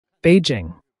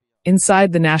Beijing.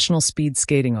 Inside the National Speed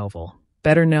Skating Oval,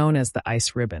 better known as the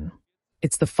Ice Ribbon.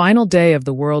 It's the final day of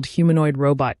the World Humanoid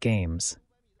Robot Games,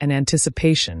 and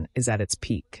anticipation is at its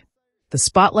peak. The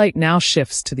spotlight now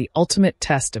shifts to the ultimate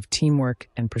test of teamwork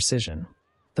and precision,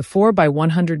 the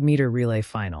 4x100-meter relay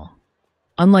final.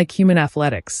 Unlike human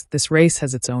athletics, this race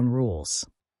has its own rules.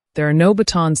 There are no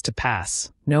batons to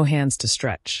pass, no hands to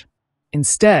stretch.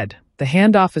 Instead, the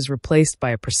handoff is replaced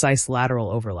by a precise lateral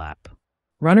overlap.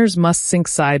 Runners must sync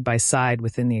side by side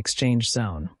within the exchange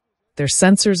zone, their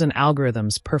sensors and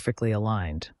algorithms perfectly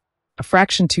aligned. A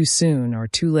fraction too soon or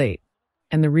too late,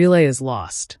 and the relay is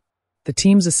lost. The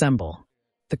teams assemble.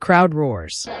 The crowd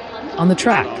roars. On the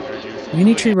track,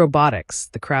 Unitree Robotics,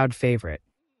 the crowd favorite.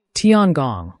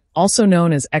 Tiangong, also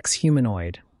known as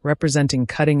X-Humanoid, representing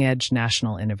cutting-edge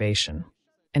national innovation.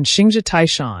 And Xingzhe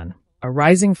Taishan, a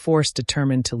rising force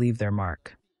determined to leave their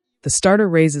mark. The starter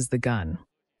raises the gun.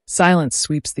 Silence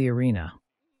sweeps the arena.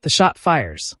 The shot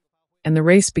fires, and the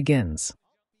race begins.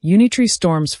 Unitree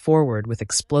storms forward with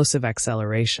explosive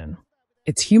acceleration,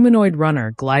 its humanoid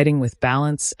runner gliding with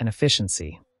balance and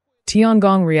efficiency.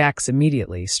 Tiangong reacts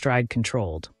immediately, stride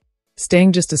controlled,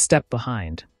 staying just a step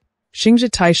behind. Xingzhe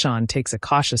Taishan takes a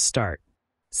cautious start,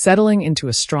 settling into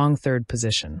a strong third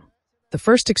position. The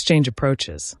first exchange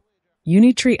approaches.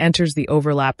 Unitree enters the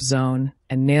overlap zone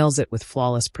and nails it with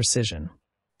flawless precision.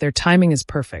 Their timing is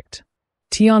perfect.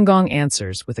 Tiangong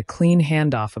answers with a clean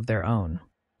handoff of their own,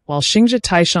 while Xingzhe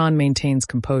Taishan maintains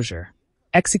composure,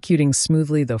 executing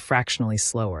smoothly though fractionally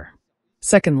slower.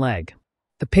 Second leg.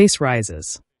 The pace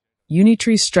rises.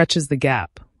 Unitree stretches the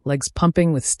gap, legs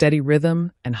pumping with steady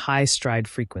rhythm and high stride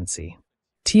frequency.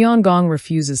 Tiangong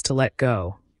refuses to let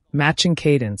go, matching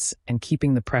cadence and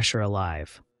keeping the pressure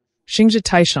alive. Xingzhe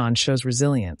Taishan shows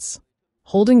resilience,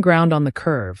 holding ground on the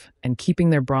curve and keeping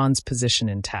their bronze position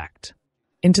intact.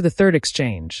 Into the third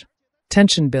exchange.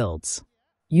 Tension builds.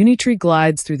 Unitree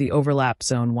glides through the overlap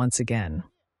zone once again,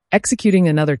 executing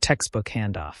another textbook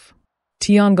handoff.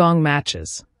 Tiangong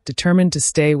matches, determined to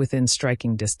stay within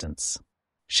striking distance.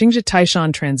 Xingzhe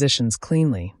Taishan transitions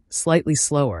cleanly, slightly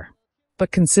slower,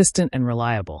 but consistent and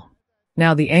reliable.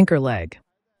 Now the anchor leg.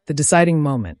 The deciding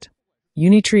moment.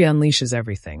 Unitree unleashes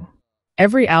everything.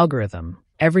 Every algorithm,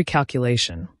 every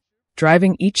calculation,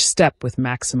 driving each step with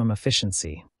maximum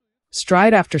efficiency.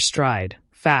 Stride after stride,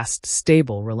 fast,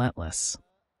 stable, relentless.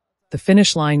 The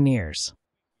finish line nears.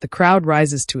 The crowd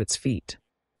rises to its feet.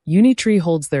 Unitree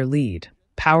holds their lead,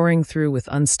 powering through with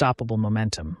unstoppable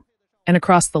momentum. And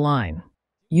across the line,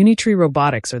 Unitree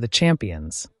Robotics are the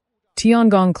champions.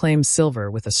 Tiangong claims silver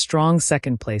with a strong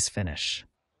second-place finish.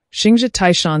 Xingzhe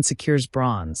Taishan secures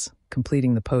bronze,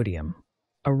 completing the podium.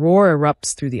 A roar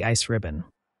erupts through the ice ribbon.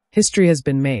 History has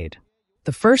been made.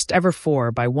 The first ever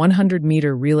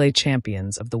 4x100-meter relay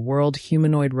champions of the World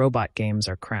Humanoid Robot Games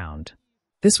are crowned.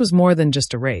 This was more than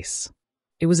just a race.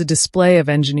 It was a display of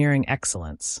engineering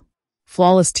excellence,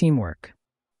 flawless teamwork,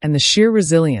 and the sheer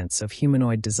resilience of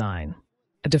humanoid design.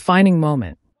 A defining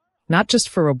moment, not just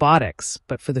for robotics,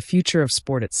 but for the future of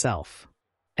sport itself.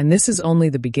 And this is only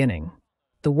the beginning.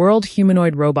 The World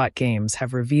Humanoid Robot Games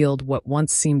have revealed what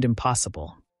once seemed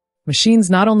impossible. Machines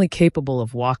not only capable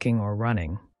of walking or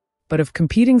running, but of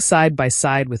competing side by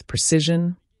side with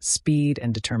precision, speed,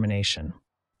 and determination.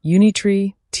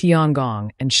 Unitree,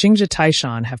 Tiangong, and Xingzhe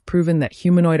Taishan have proven that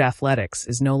humanoid athletics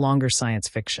is no longer science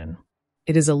fiction.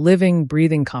 It is a living,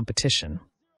 breathing competition.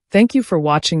 Thank you for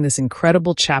watching this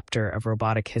incredible chapter of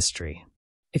robotic history.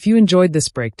 If you enjoyed this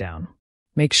breakdown,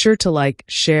 make sure to like,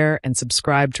 share, and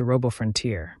subscribe to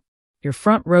RoboFrontier, your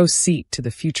front row seat to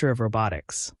the future of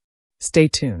robotics. Stay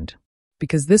tuned,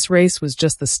 because this race was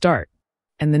just the start,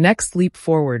 and the next leap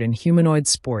forward in humanoid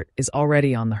sport is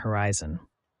already on the horizon.